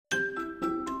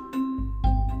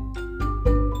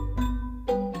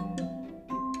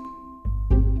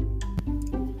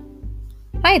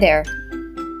Hi there.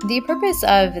 The purpose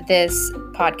of this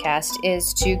podcast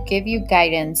is to give you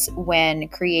guidance when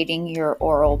creating your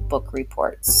oral book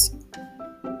reports.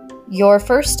 Your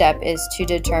first step is to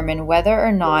determine whether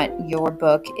or not your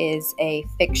book is a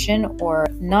fiction or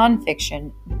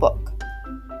nonfiction book.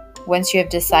 Once you have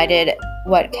decided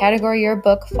what category your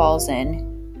book falls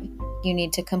in, you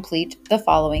need to complete the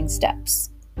following steps.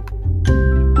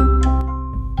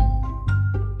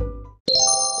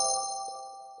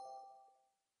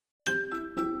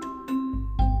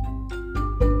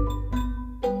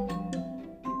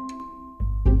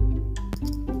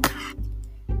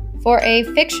 For a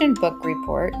fiction book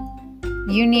report,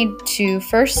 you need to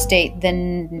first state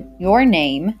your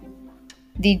name,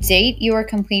 the date you are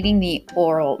completing the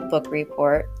oral book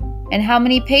report, and how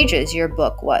many pages your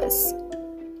book was.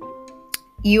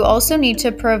 You also need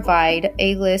to provide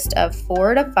a list of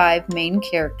 4 to 5 main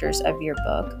characters of your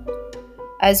book,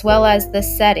 as well as the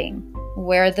setting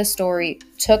where the story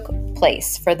took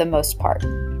place for the most part.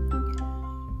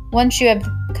 Once you have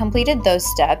completed those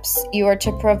steps, you are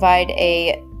to provide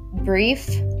a brief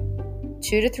 2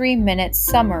 to 3 minute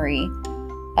summary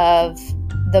of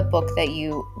the book that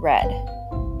you read.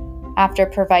 After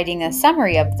providing a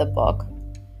summary of the book,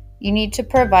 you need to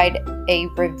provide a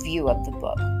review of the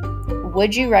book.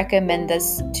 Would you recommend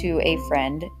this to a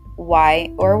friend?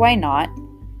 Why or why not?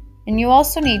 And you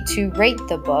also need to rate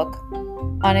the book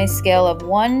on a scale of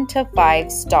 1 to 5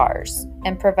 stars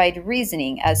and provide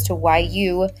reasoning as to why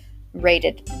you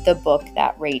rated the book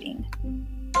that rating.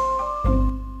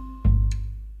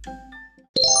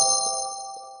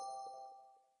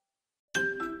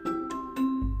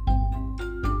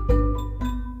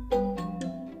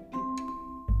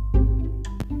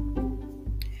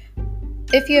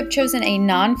 If you have chosen a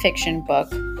nonfiction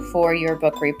book for your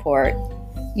book report,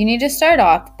 you need to start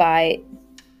off by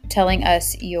telling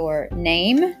us your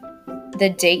name,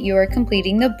 the date you are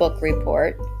completing the book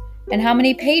report, and how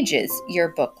many pages your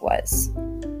book was.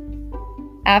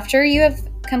 After you have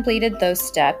completed those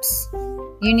steps,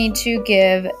 you need to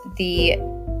give the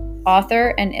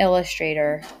author and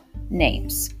illustrator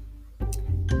names,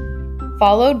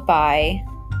 followed by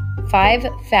 5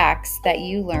 facts that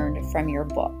you learned from your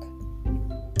book.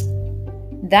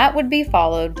 That would be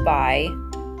followed by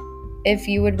if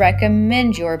you would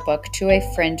recommend your book to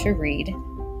a friend to read,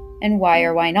 and why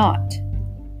or why not.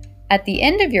 At the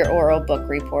end of your oral book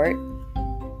report,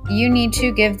 you need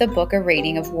to give the book a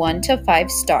rating of 1 to 5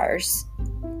 stars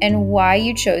and why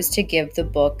you chose to give the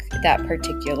book that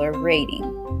particular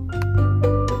rating.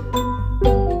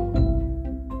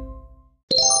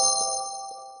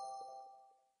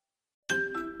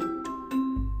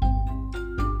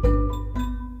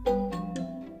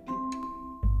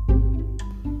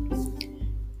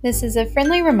 This is a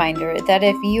friendly reminder that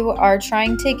if you are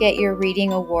trying to get your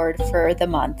reading award for the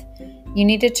month, you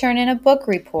need to turn in a book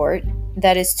report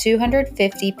that is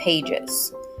 250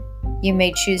 pages. You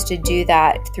may choose to do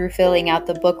that through filling out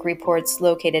the book reports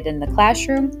located in the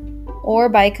classroom or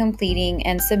by completing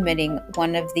and submitting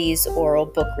one of these oral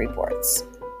book reports.